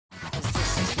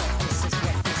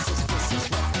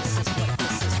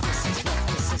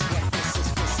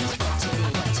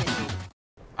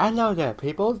Hello there,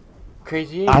 people.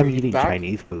 Crazy I'm Avery eating back,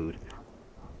 Chinese food.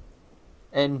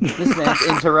 and this man's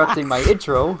interrupting my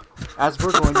intro as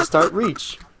we're going to start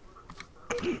Reach.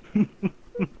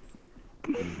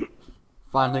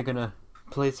 Finally gonna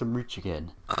play some Reach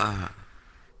again.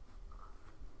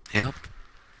 Help?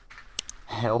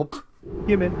 Help?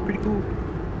 Yeah, man, pretty cool.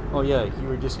 Oh yeah, you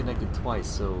were disconnected twice,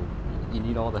 so you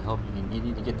need all the help you can. You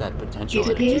need to get that potential. It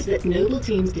appears that Noble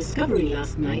Team's discovery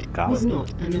last night was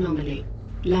not an anomaly.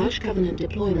 Large Covenant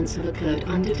deployments have occurred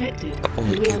undetected, and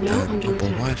we are now under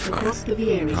attack across the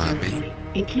Vieri territory,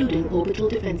 including orbital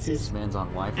defenses. This man's on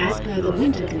Wi-Fi. As per the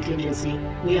winter contingency,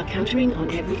 we are countering on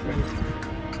every front.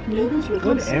 Noble's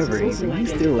reconnaissance has also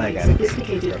identified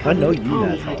sophisticated Covenant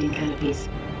army hiding canopies,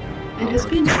 and has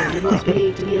pinpointed what's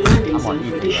believed to be a landing zone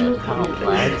for additional Covenant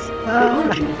forces, the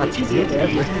origin of which is yet to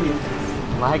be determined.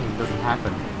 Lagging doesn't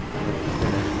happen.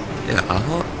 Yeah, I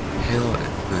don't feel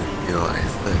and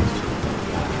realize that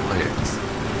players.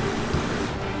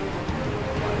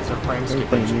 Is our frame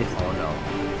skipping? Oh no.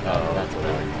 That's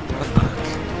bad.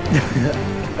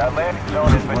 That landing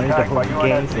zone has been tagged by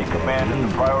UNSC command as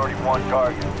a priority 1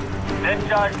 target. Then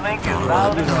Josh Lincoln,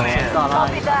 loud and clear.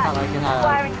 Copy that.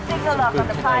 Firing signal up on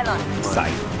the pylon.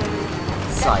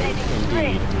 Sight,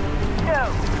 indeed.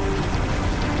 2.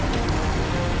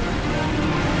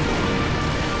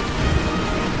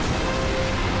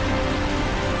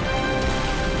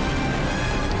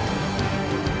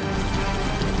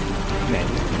 Man,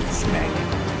 smacking.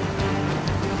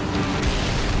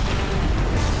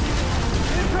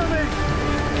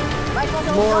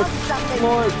 Lord,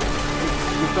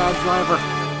 you bad driver.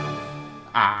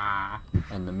 Ah,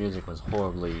 and the music was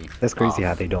horribly. That's crazy off.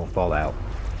 how they don't fall out.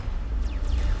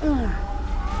 They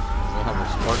have their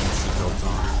Spartan seatbelts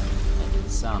on, and the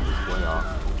sound is way off.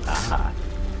 Ah.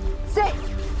 6.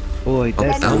 Boy,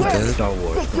 that's Oh, like okay. Star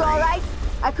Wars. 6, you alright?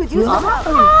 I could use some help.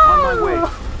 On my way.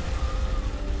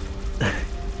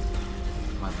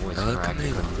 My voice I like cracked. the I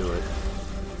name. couldn't do it.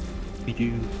 Did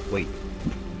you wait?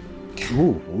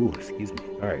 Ooh, excuse me.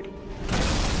 Alright.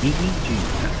 EEG.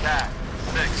 Attack.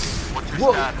 6. What's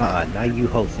your status? Now you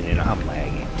hosting it, I'm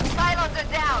lagging. Pylons are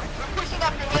down. We're pushing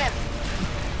up the hill.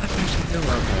 That's actually no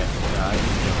Okay, yeah,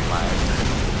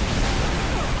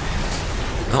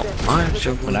 I No, I'm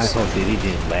sure When I hosted, it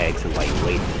didn't lag so like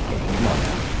late in the game. Come on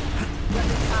now.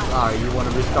 Alright, you want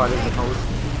to restart it and host?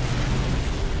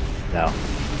 No.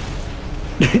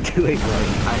 Too late, bro.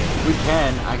 We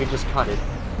can. I could just cut it.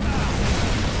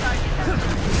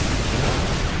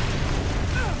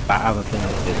 I have a feeling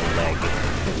it didn't lag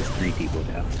because it's 3 people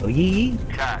now. So yee.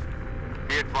 Cat.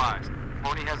 Be advised.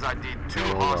 Pony has ID'd 2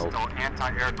 hostile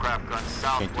anti-aircraft guns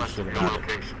southwest of your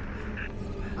location.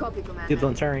 Copy, Commander. Dibs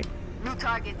on turret. New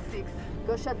target 6.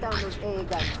 Go shut down those AA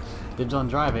guns. Dibs on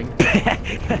driving.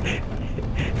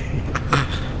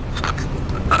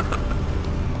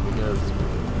 Because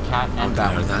Cat and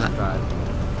Batman can drive.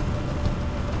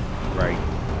 Right.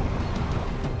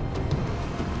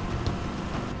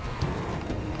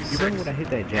 You remember when I hit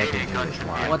that jack in the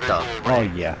line? What the? Oh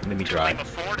yeah, let me drive.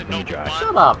 Let me drive.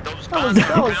 Shut up! That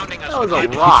was a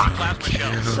rock!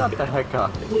 Shut the heck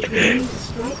up. Which remains a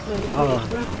strike vertical Oh,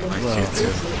 aircraft well, also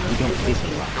we don't identified. face a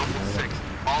rock. Noble 6.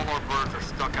 All our birds are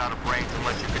stuck out of range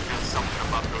unless you can do something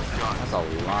about those guns. That's a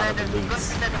lot of elites.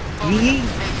 Yee.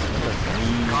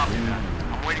 Copy that.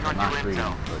 I'm waiting on Not your three.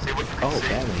 intel. See what you can Oh, see.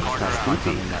 that one. Carter That's out.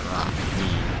 stupid. That rock.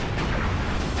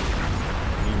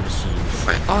 Mean machines.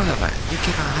 Wait, all of it. You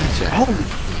get a hijack. Holy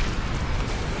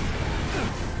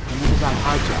And you got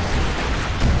hijacked.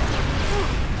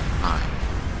 Alright.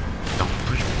 Don't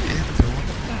push me into it.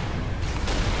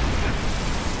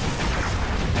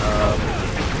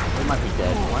 They might be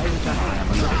dead. Why is he trying to ram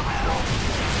us?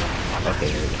 Okay,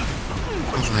 here we go.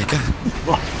 Oh my god.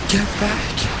 Get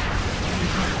back.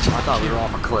 I thought we were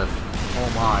off a cliff. Oh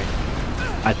my.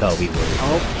 I thought we were.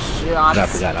 Oh shit. But I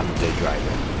forgot I'm a good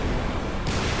driver.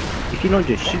 If you don't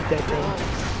just shoot that thing.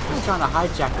 I'm trying to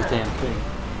hijack the damn thing.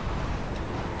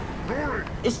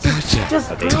 It's Gotcha.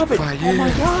 just Okay. grab it. Fire. Oh my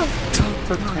god. Don't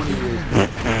Took 20 years.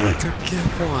 to get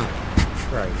one.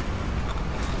 Right.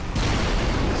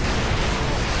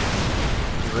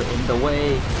 You're in the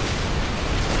way.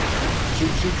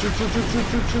 Shoot, shoot, shoot, shoot, shoot, shoot,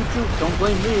 shoot, shoot, shoot. Don't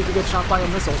blame me if you get shot by a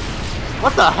missile.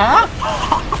 What the heck?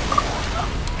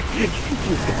 You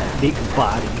just got a big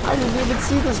body. I didn't even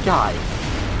see this guy.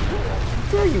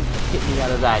 How dare you hit me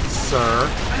out of that, sir?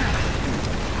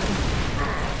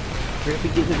 Hurry up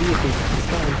and get in the vehicle. It's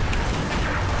fine.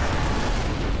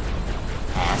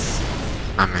 Ass.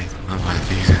 I mean, I might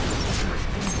be there.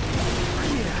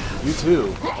 You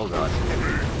too. Oh god.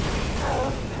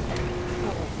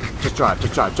 Just drive.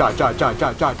 It's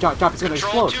gonna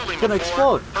explode. It's gonna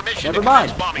explode. Never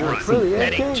mind. It's really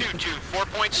Heading okay.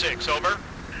 224.6, over.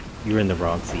 You're in the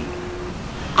wrong seat.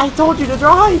 I told you to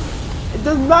drive. It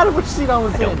doesn't matter which seat I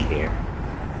was I don't in. care.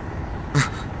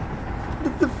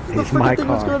 The It's my freaking thing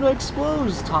was car. gonna explode.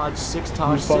 TAJ 6,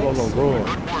 TAJ 6. Follow the rule.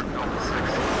 Good work, Noble 6.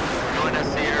 Join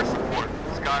us the air support.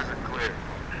 Skies are clear.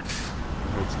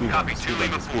 Copy 2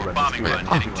 legal 4, bombing run,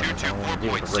 heading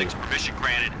 224.6, permission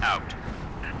granted, out.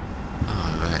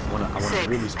 Alright. I wanna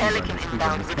really Six, speed run Pelican this.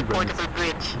 inbound with a portable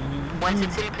bridge. Once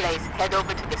it's in place, head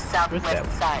over to the Where's southwest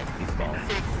that? side. He's gone.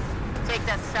 Six, take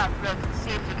that south road and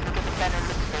see if you can get a better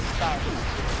look at those spires.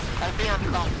 I'll be on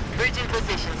call. Bridge in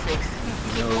position, Six.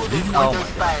 Keep moving Oh toward those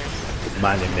my God. spires.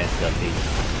 Mine are messed up, dude.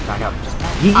 Back up. Just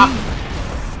Yee. ah.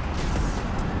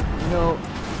 You know.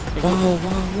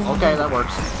 Whoa. Okay, that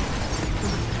works.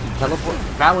 Teleport.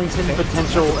 Ballington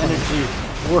potential energy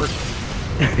worked.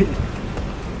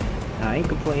 I ain't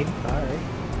complaining. Alright.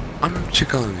 I'm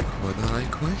checking the corner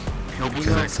like quick.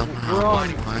 Because somehow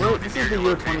This is the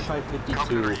year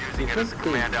 2552. Do you think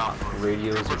the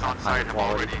radios would have higher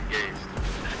quality?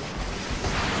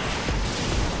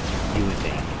 You would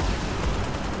think.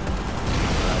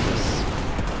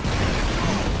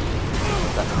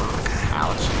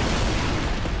 Ouch.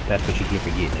 That's what you get for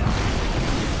getting out.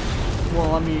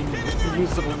 Well, I mean, if you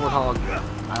use the Warthog,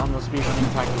 I don't know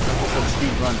speedrunning tactics. I said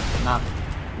speedrun, not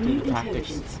New do tactics.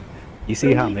 intelligence. You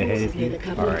see how I'm Friendly ahead forces of near you? the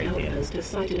Covenant Alright then. outpost have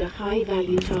sighted a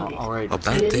high-value target. Alright. Oh,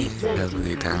 that thing has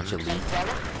really damage. We're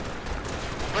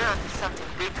on to something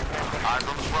big. Eyes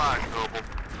on the prize, Noble.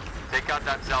 Take out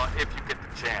that zealot if you get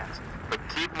the chance. But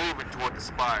keep moving toward the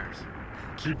spires.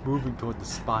 Keep moving toward the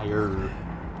spire.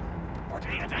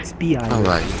 Spire.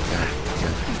 Alright, yeah.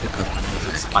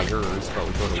 Spires, but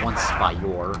we go to one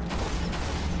spire.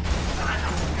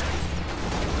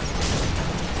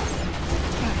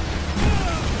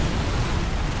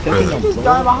 Just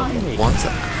die behind me. Once,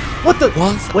 What the?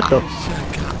 What the?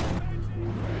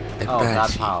 Oh,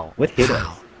 that's how. What hit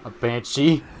us? A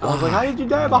banshee. I was like, how did you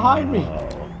die behind me?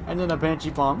 And then a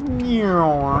banshee bomb.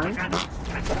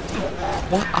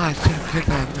 What I think could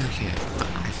I make it?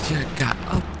 I just got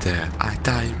up there. I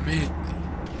died immediately.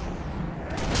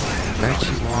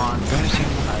 Banshee one.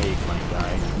 Hey, funny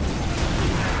guy.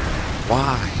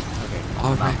 Why? Okay,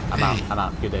 Alright, I'm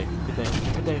out. Good day.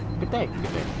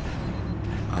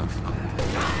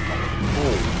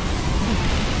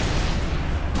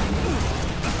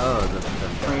 Oh, the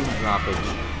frame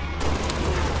droppage.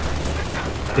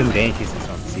 Them banshees is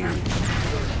something serious.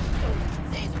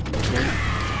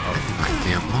 My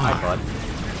damn Hi, mom. bud.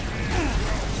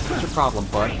 What's your problem,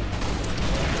 bud?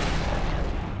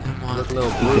 Come You on. look a little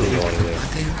Look blue. at it all the way.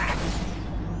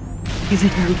 Is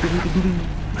it you with the blue?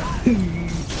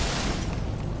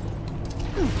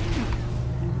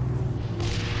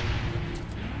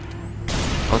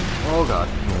 Oh god.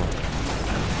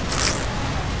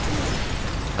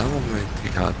 That one might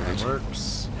take out That magic.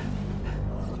 works.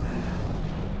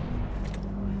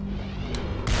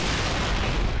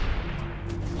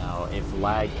 Now, if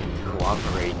lag can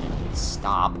cooperate and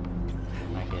stop,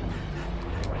 I can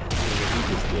do what he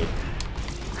just did.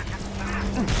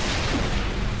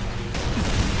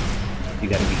 You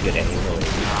gotta be good at Halo.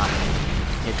 Not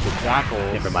hit the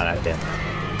jackals. Never mind, I did.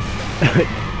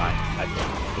 Never mind, I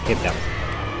kept that one.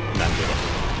 I'm not good at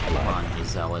it. I Come lied. on, you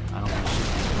zealot. I don't want to shoot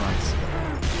these runs.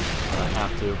 But I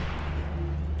have to.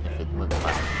 If it would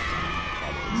allow.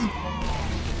 That is.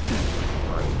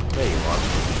 Alright, there you are.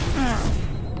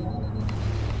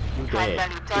 You High dead.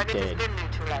 value It target has dead. been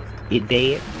neutralized. It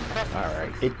dead?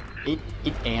 Alright.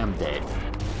 It am dead.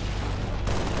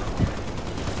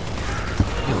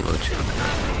 YOLO joke.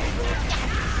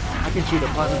 I can shoot a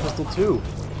plasma pistol too.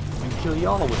 And kill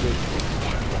y'all with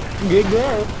it. Get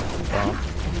dead.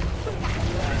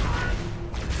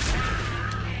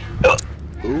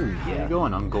 Ooh, Where yeah. you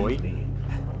going, Ungoy?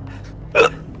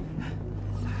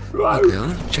 Okay,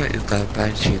 let's check if that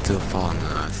banshee still falling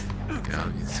on us. Okay, I'll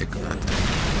get sick of that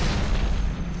thing.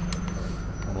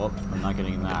 Well, I'm not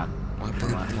getting that. What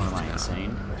What am I,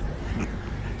 insane?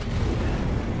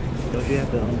 Don't you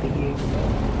have the hunting gear?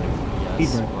 Yes, Keep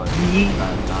but running.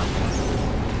 I'm not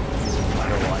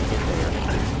until I get there.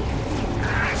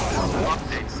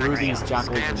 Through these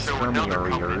jackals and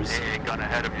spermiariers. AA gun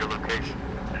ahead of your location.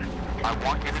 I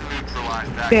want you to neutralize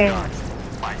that Damn. gun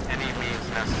by any means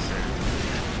necessary.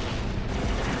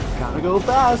 Gotta go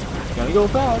fast. Gotta go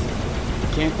fast.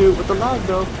 Can't do it with the lag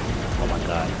though. Oh my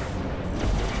god.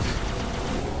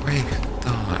 Break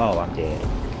dog. Oh, I'm dead.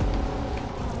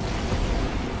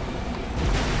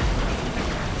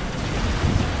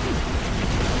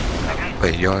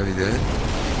 Wait, you already did?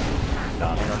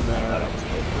 stop. I thought I was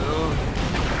dead.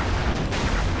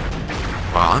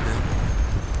 Well, I'm in.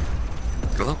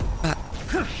 Go back.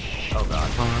 Oh god.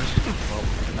 Well,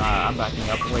 nah, I'm backing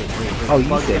up. Wait. Oh, you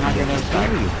Bug said can I you get us back?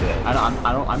 did.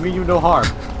 I mean you no harm.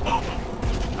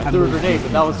 I threw a grenade,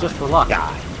 but that was just for luck.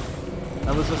 Die.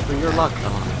 That was just for your luck.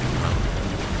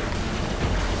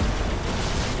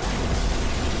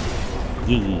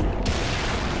 Yee.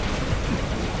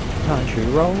 Country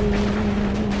road.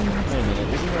 Wait a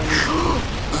minute, isn't there any...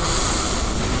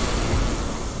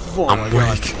 Oh I'm my weak.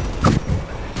 god.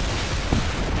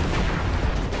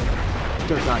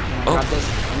 Dear god, can I grab this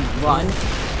and run?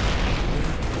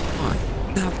 What?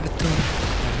 Never do.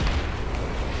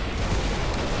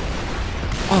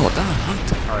 Oh, that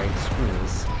hunter. Alright, screw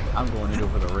this. I'm going in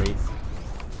over the Wraith.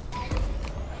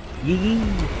 Yee.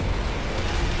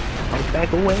 I'm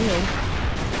back away.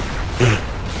 No.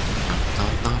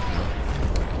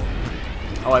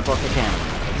 Oh, I broke the cannon.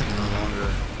 It's no longer...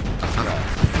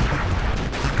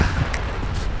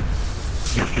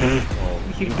 Well,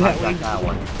 you got that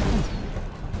one.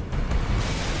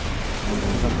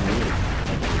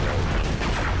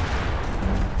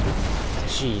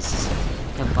 Jesus.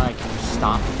 Can you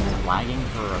stop lagging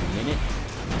for a minute?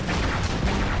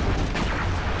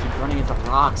 I keep running into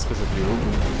rocks because of you.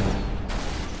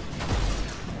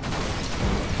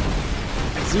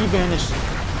 Z-vanish!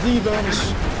 Z-vanish!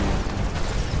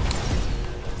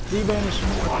 Z-vanish!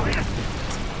 Oh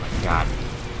my god.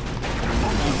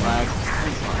 Lag.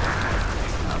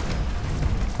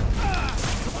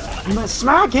 You must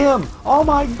smack him! Oh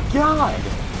my god!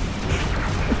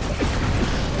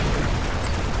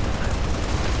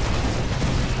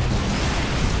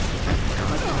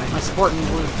 My Spartan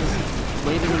was just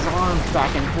waving his arms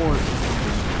back and forth.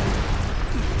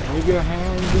 Wave your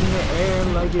hands in the air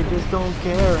like you just don't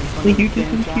care in front of the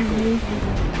damn jackal.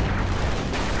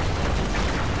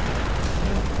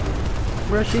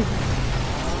 Rushy.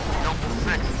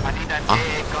 I need that Oh,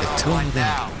 big gun it's two right of them.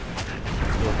 now.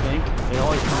 You'll think? They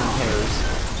always come in pairs.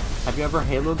 Have you ever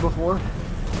haloed before?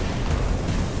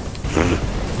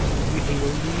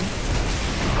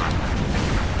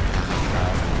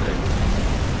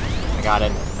 I got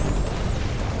it.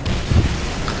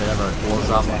 Whatever, blows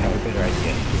up. I have a better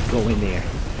idea. Just go in there.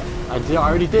 I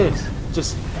already did.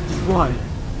 Just run.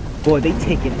 Boy, they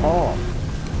take it all.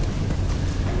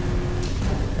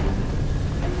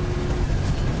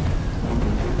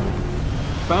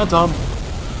 Phantom.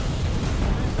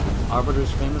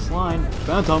 Arbiter's famous line.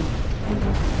 Phantom.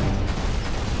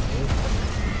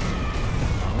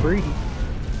 Brady.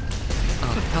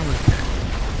 Oh, pelican.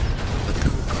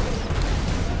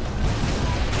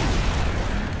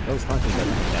 Those hunters are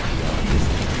like that.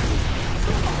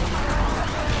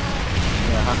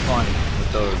 Yeah, have fun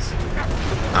with those.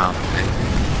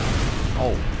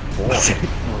 Oh, boy.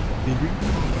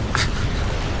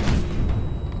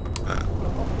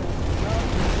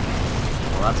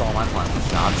 Well, that's all my final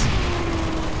shots.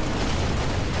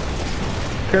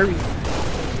 Curry.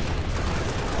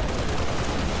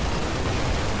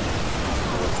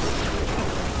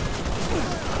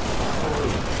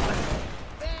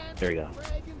 There we go.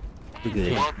 We're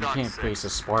good. You can't face a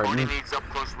Spartan.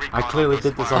 I clearly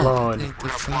did this alone.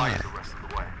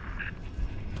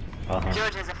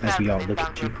 George has a As we all fragment look found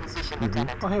at your you. position,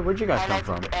 Lieutenant. Oh, hey, where'd you guys come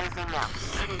from? Highlighting anything now.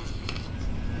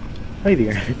 Hey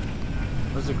there.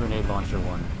 Where's the grenade launcher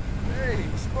one? Hey,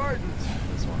 Spartans!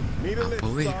 This one. Need a I lift,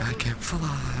 believe I Sergeant? can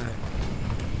fly.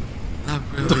 I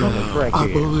really Right I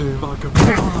here. believe I can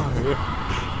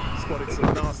fly. Spotted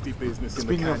some nasty business in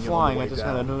Speaking the of canyon flying, on I the way just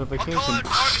got a down. notification.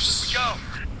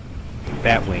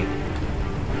 Batwing.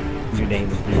 Your name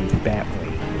is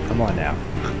Batwing. Come on now.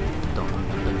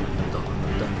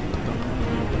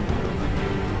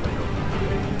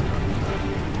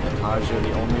 Taj, you're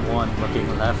the only one looking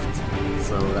left,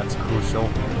 so that's crucial.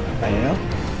 I am?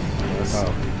 Yes.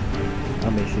 Oh.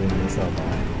 I'll make sure to miss out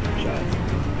on shots.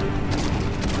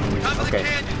 Okay.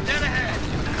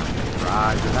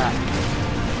 Roger that.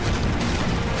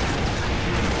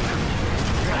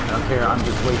 I don't care, I'm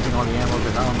just wasting all the ammo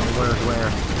because I don't know where's where.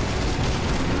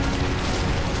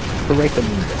 Break them.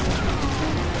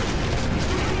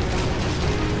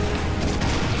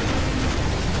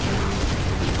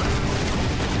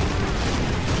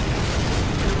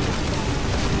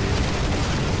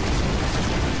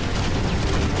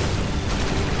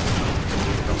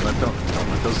 Don't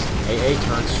let those AA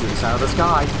turrets shoot us out of the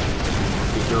sky.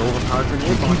 Keep your overpowered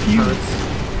grenade launcher turrets.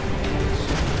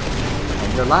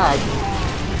 And your lag.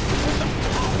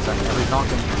 Second every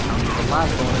Falcon comes with a lag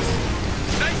bonus.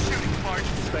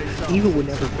 Stay sharp. Evil would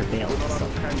never prevail. We're not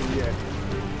up canyon yet.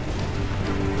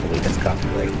 Oh, wait, that's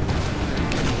copyright.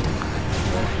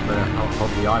 but I hope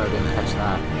the auto didn't catch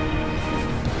that.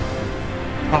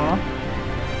 Huh?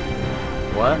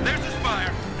 What? There's a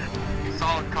Spire.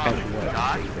 Solid copy.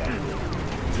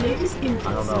 Latest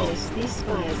intel suggests these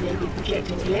spires may be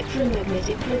projecting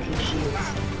electromagnetic cloaking shields.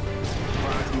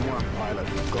 Pilot,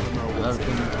 you've got to know Another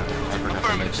thing I forgot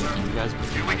to mention to you guys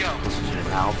before I listen to your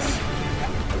mouths.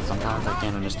 Sometimes I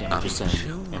can't understand what you're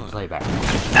saying in playback.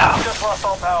 Just lost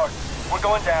all power. We're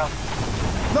going down.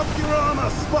 Lock your armor,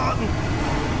 Spartan!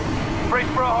 Brace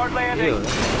for a hard landing.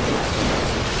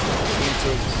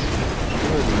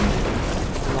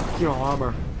 Lock your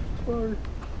armor.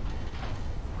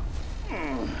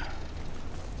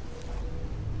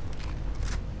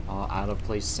 All out of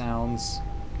place sounds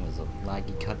because of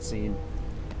laggy cutscene.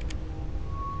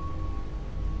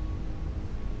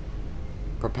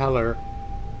 Propeller.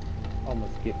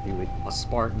 Almost skipped through it. A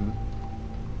Spartan.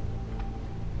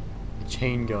 A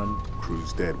chain gun.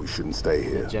 Crew's dead, we shouldn't stay A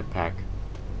here. jetpack.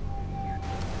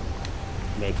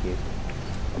 Make it.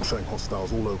 I'm showing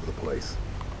hostiles all over the place.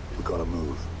 We gotta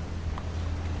move.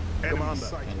 Commander,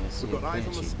 we've got eyes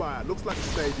on the spire. Looks like a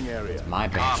staging area. My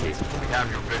Banshee. We have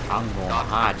your vision. I'm gonna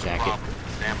hijack it.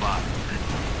 Stand by.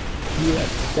 Yes,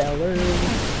 seller.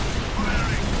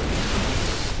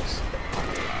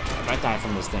 If I die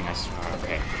from this thing, I swear,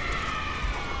 okay.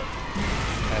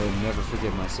 I would never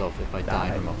forgive myself if I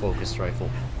died from a focused rifle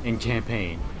in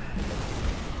campaign.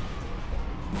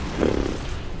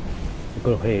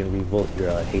 Go ahead and revoke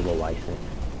your Halo license.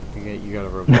 You gotta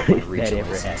revoke my reach That ever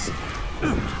license.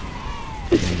 happened.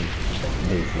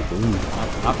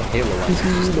 Not the Halo license,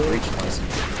 just the reach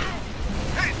license.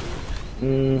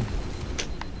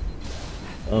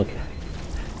 Okay.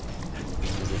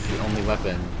 Because it's the only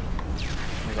weapon,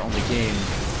 or the only game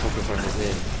focus rifles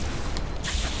in.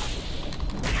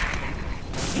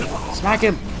 Smack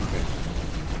him! Okay.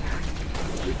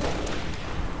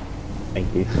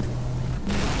 Thank you.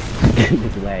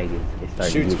 This lag is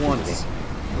starting Shoots to once,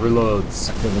 reloads.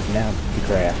 So look now, the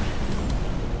craft.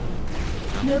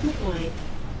 Noble 5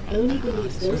 only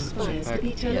believes those spires to be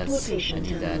Yes, teleportation I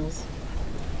need that. terminals.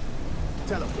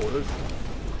 Teleporters.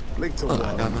 Link to Oh, I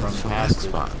one. got my From phone past-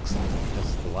 Xbox.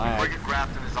 That's the lag. Frigate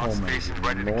Grafton is on Oh my station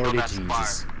ready to kill lordy that Jesus.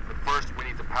 Spire. But first, we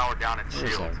need to power down its Where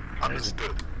is shield. that?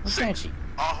 Understood. What's Six, Banshee?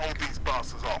 I'll hold these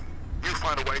bastards off. You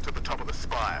find a way to the top of the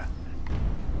spire.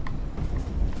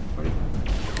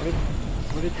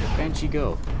 Where did the Banshee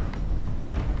go?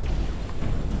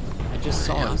 I just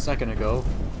saw it a second ago.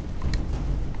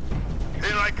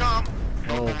 Here I come.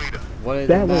 Oh, Leader. what did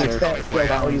That it one's matter? fast,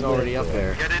 That one's already up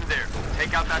there. Get in there.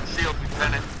 Take out that shield,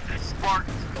 Lieutenant.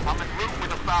 Spartans, I'm en route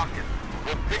with a Falcon.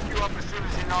 We'll pick you up as soon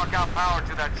as you knock out power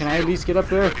to that Can I at shield. least get up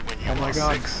there? Oh my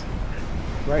god.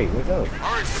 Right, what's up?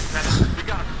 Hurry, Lieutenant. We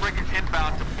got a frigate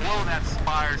inbound to blow that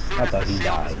Spire as soon I as thought the he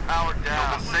shield died. is powered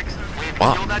down. 6, we need to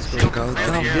Wow, kill that this shield guy and clear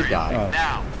the did area. die. Oh.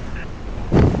 Now.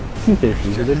 This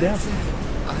is the devil.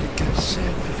 I can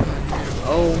shit behind you.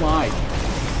 Oh my.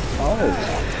 Oh.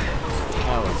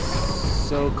 That was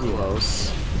so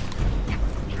close.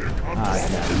 Ah,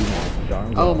 now you want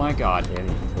darn Oh my god.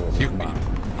 You mean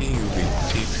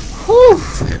cheating? Whew!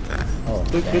 Say that. Oh,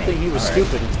 Good thing he was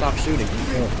stupid and stopped shooting.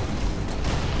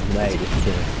 Lag is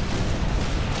killing.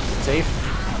 Safe?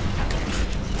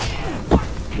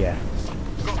 Yeah.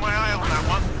 Got my eye on that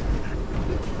one.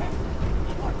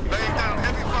 Laying down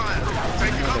heavy fire.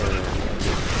 Taking over.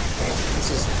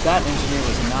 That engineer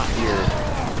was not here.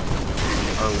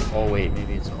 Oh wait,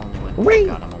 maybe it's only when. Oh my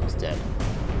god, I'm almost dead.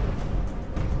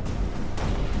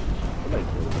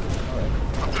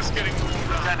 I'm just getting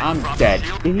I'm dead.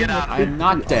 I'm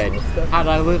not dead. How did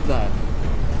I live that?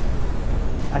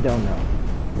 I don't know.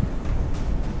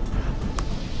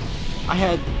 I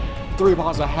had 3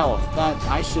 balls of health. That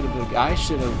I should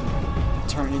have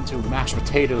turned into mashed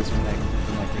potatoes when that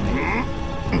grenade.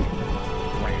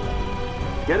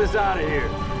 Get us out of here.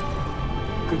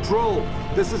 Control,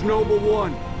 this is Noble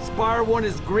 1. Spire 1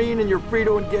 is green and you're free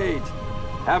to engage.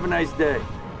 Have a nice day.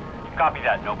 Copy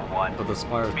that, Noble 1. But the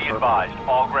Spire's Be purple. advised,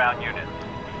 all ground units.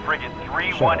 Frigate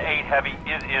 318 Heavy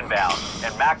is inbound,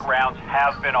 and MAC rounds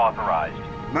have been authorized.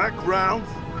 Mac rounds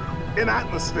in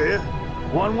atmosphere.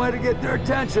 One way to get their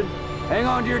attention. Hang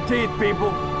on to your teeth,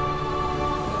 people.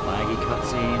 Laggy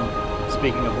cutscene.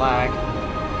 Speaking of lag,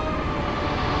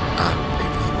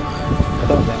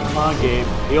 come on, Gabe.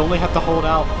 You only have to hold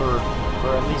out for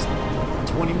at least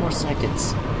 20 more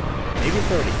seconds, maybe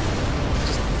 30,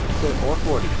 or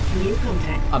 40. New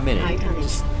contact. A minute. High tonnage.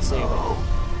 Just save it.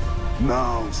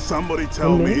 No, somebody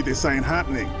tell me this ain't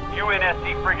happening.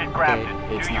 UNSC Frigate Grafton,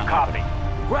 it's do you not copy?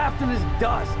 Grafton is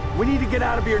dust. We need to get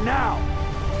out of here now.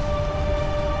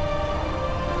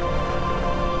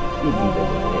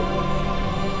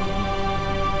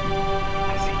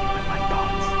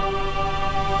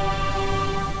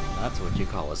 what you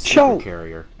call a super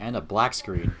carrier and a black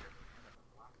screen.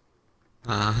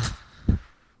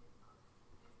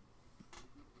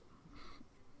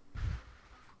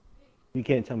 You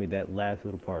can't tell me that last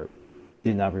little part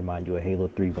did not remind you of Halo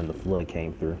 3 when the flood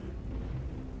came through.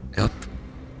 Yep.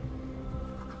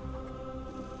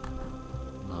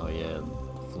 Oh yeah,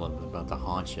 the flood was about to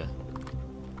haunt you.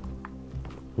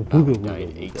 I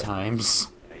died 8 times.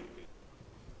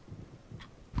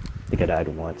 I think I died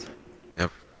once.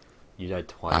 Yep. You died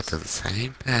twice. After the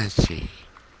same Banshee.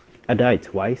 I died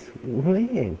twice?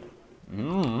 When?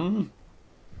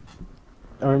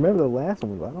 I remember the last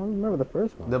one, but I don't remember the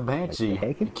first one. The Banshee.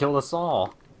 He killed us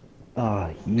all.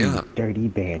 Oh, you dirty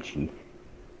Banshee.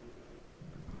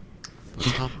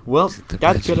 Well,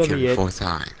 that's gonna be it. 4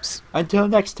 times. Until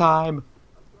next time.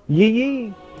 Yee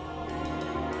yee.